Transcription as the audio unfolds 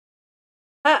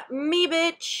Me,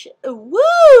 bitch.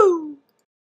 Woo!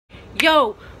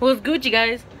 Yo, what's good, you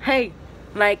guys? Hey,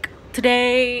 like,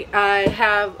 today I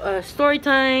have a story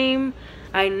time.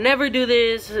 I never do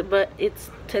this, but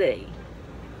it's today.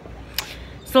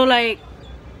 So, like,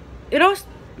 it all,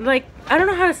 like, I don't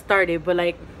know how to start it, but,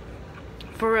 like,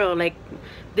 for real, like,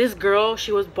 this girl,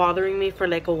 she was bothering me for,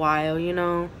 like, a while, you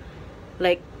know?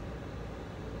 Like,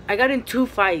 I got in 2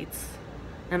 fights,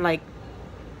 and, like,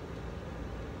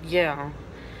 yeah.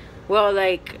 Well,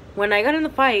 like, when I got in the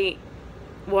fight,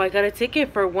 well, I got a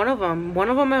ticket for one of them. One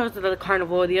of them was at the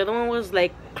carnival. The other one was,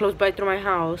 like, close by through my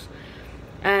house.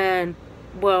 And,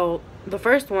 well, the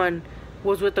first one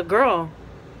was with a girl.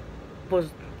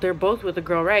 They're both with a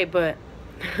girl, right? But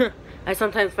I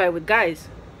sometimes fight with guys.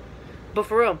 But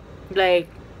for real, like,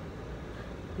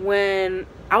 when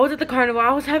I was at the carnival,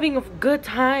 I was having a good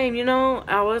time, you know?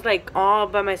 I was, like, all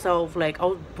by myself. Like, I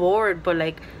was bored, but,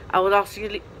 like, I was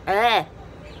actually...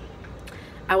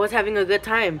 I was having a good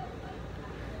time.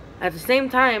 At the same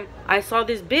time, I saw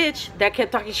this bitch that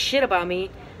kept talking shit about me.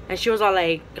 And she was all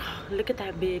like, oh, look at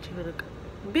that bitch. Like,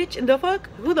 bitch, the fuck?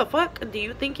 Who the fuck do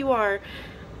you think you are?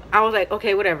 I was like,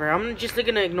 okay, whatever. I'm just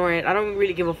gonna ignore it. I don't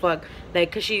really give a fuck.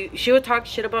 Like, cause she would talk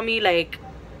shit about me, like,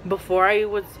 before I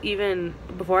even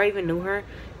knew her.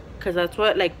 Cause that's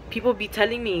what, like, people be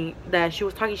telling me that she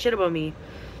was talking shit about me.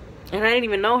 And I didn't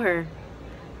even know her.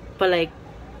 But, like,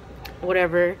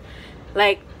 whatever.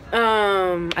 Like,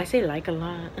 I say like a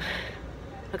lot.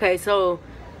 Okay, so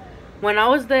when I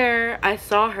was there, I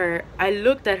saw her. I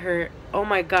looked at her. Oh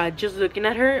my god, just looking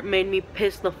at her made me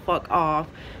piss the fuck off.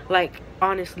 Like,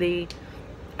 honestly,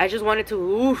 I just wanted to,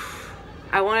 oof.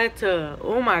 I wanted to,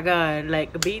 oh my god,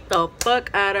 like, beat the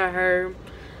fuck out of her.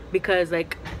 Because,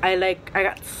 like, I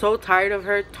got so tired of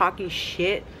her talking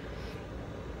shit.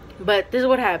 But this is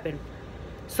what happened.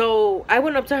 So, I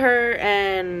went up to her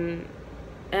and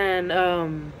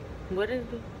what is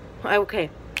it? Okay,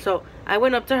 so I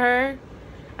went up to her.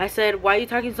 I said, why are you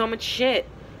talking so much shit?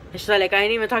 And she's like, I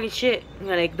ain't even talking shit. And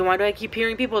I'm like, then why do I keep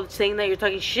hearing people saying that you're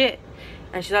talking shit?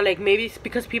 And she's like, maybe it's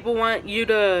because people want you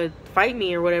to fight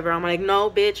me or whatever. I'm like, no,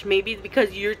 bitch, maybe it's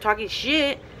because you're talking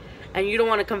shit and you don't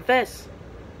want to confess.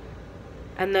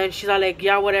 And then she's like,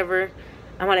 yeah, whatever.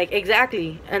 I'm like,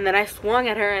 exactly. And then I swung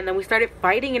at her and then we started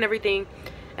fighting and everything.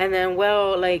 And then,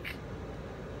 well, like,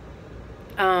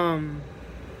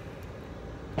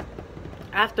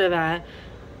 after that,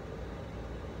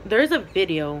 there's a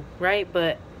video, right?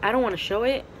 But I don't want to show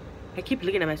it. I keep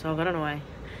looking at myself. I don't know why.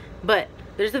 But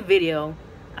there's a video.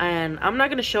 And I'm not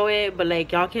going to show it. But,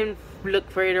 like, y'all can look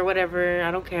for it or whatever.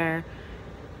 I don't care.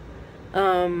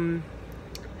 So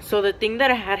the thing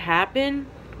that had happened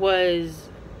was...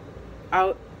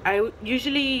 I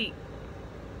usually...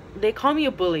 They call me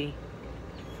a bully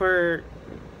for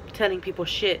telling people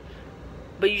shit.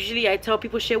 But usually I tell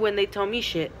people shit when they tell me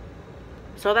shit.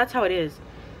 So that's how it is.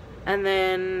 And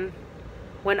then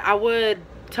when I would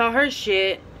tell her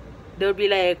shit, they would be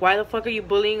like, why the fuck are you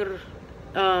bullying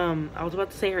I was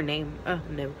about to say her name.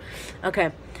 No.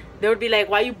 Okay. They would be like,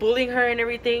 why are you bullying her and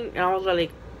everything? And I was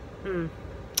like,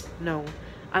 no,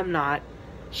 I'm not.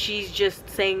 She's just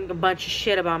saying a bunch of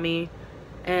shit about me.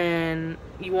 And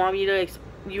you want me to,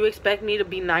 you expect me to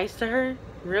be nice to her?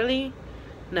 Really?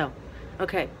 No.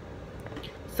 Okay.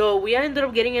 So we ended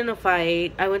up getting in a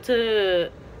fight. I went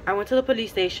to the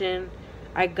police station.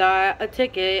 I got a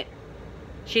ticket.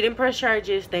 She didn't press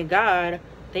charges, thank God.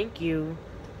 Thank you.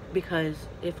 Because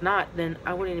if not, then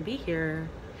I wouldn't be here.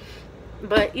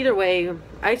 But either way,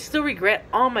 I still regret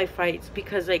all my fights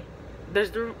because, like,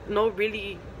 there's no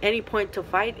really any point to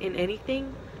fight in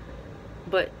anything.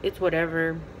 But it's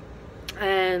whatever.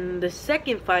 And the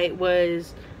second fight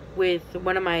was with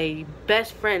one of my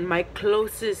best friend, my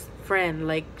closest friend.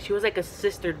 Like, she was like a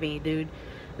sister to me, dude.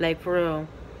 Like, for real.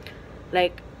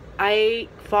 Like, I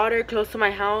fought her close to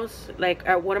my house, like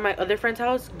at one of my other friends'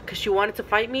 house, because she wanted to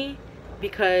fight me.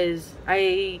 Because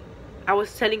I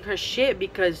was telling her shit,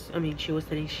 because I mean, she was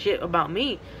telling shit about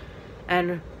me.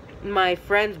 And my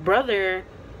friend's brother,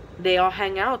 they all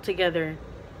hang out together.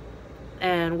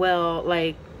 And, well,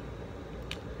 like,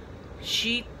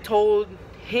 she told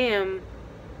him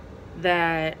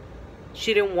that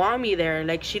she didn't want me there,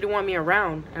 like, she didn't want me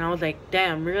around. And I was like,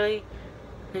 damn, really?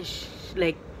 And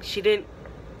she didn't.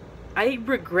 I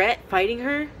regret fighting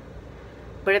her,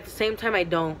 but at the same time I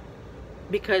don't,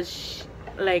 because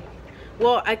like,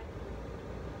 well,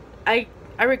 I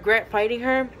regret fighting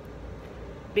her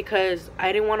because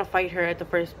I didn't want to fight her at the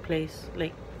first place,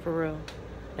 like, for real.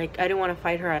 Like, I didn't want to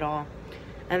fight her at all.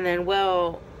 And then,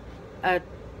 well,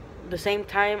 the same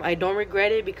time, I don't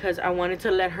regret it because I wanted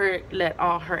to let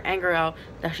all her anger out,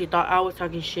 that she thought I was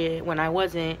talking shit when I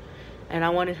wasn't, and I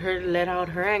wanted her to let out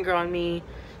her anger on me.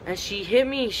 And she hit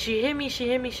me,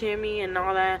 and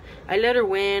all that. I let her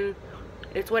win.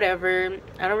 It's whatever.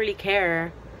 I don't really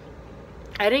care.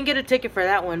 I didn't get a ticket for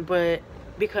that one, but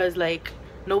because like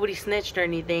nobody snitched or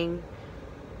anything.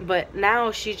 But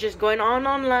now she's just going on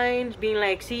online, being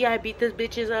like, "See, I beat this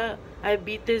bitches up. I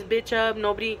beat this bitch up.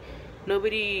 Nobody.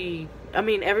 I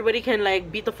mean, everybody can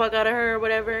like beat the fuck out of her or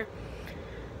whatever."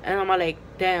 And I'm like,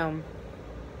 "Damn,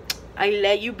 I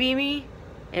let you beat me,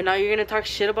 and now you're gonna talk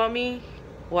shit about me?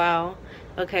 Wow.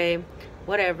 Okay,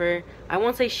 whatever. I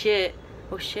won't say shit."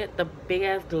 Oh shit, the big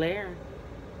ass glare.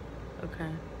 Okay.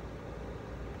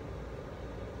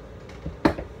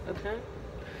 Okay.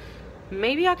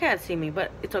 Maybe y'all can't see me, but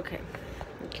it's okay.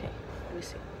 Okay, let me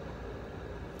see.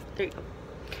 There you go.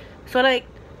 So like,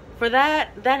 for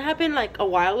that happened like a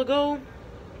while ago,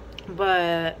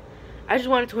 but I just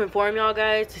wanted to inform y'all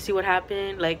guys to see what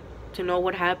happened, like to know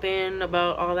what happened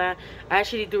about all that. I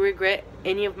actually do regret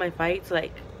any of my fights.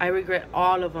 Like, I regret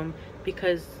all of them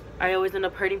because I always end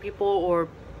up hurting people,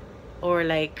 or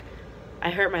like I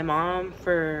hurt my mom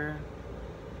for,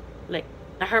 like,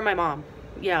 I hurt my mom.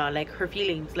 Yeah, like her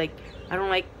feelings. Like, I don't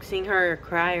like seeing her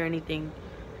cry or anything.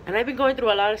 And I've been going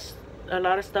through a lot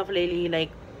of stuff lately. Like,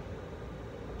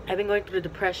 I've been going through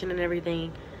depression and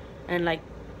everything, and like,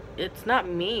 it's not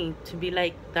me to be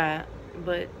like that,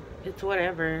 but it's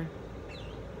whatever.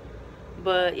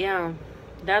 But yeah,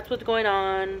 that's what's going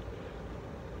on.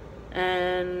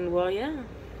 And well, yeah,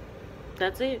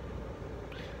 that's it.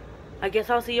 I guess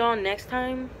I'll see y'all next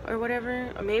time or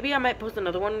whatever. Or maybe I might post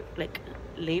another one like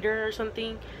later or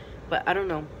something, but I don't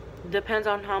know. Depends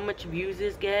on how much views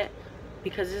this get,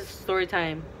 because this is story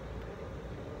time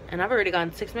and I've already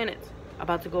gone 6 minutes,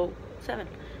 about to go 7,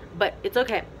 but it's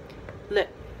okay. Look,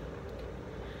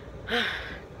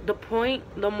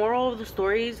 the moral of the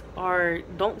stories are,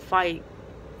 don't fight.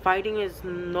 Fighting is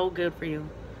no good for you.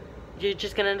 You're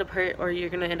just gonna end up hurt, or you're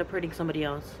gonna end up hurting somebody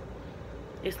else.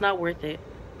 It's not worth it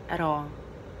at all,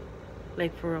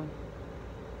 like, for real.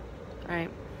 All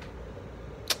right,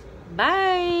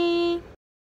 bye.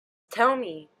 Tell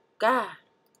me, God.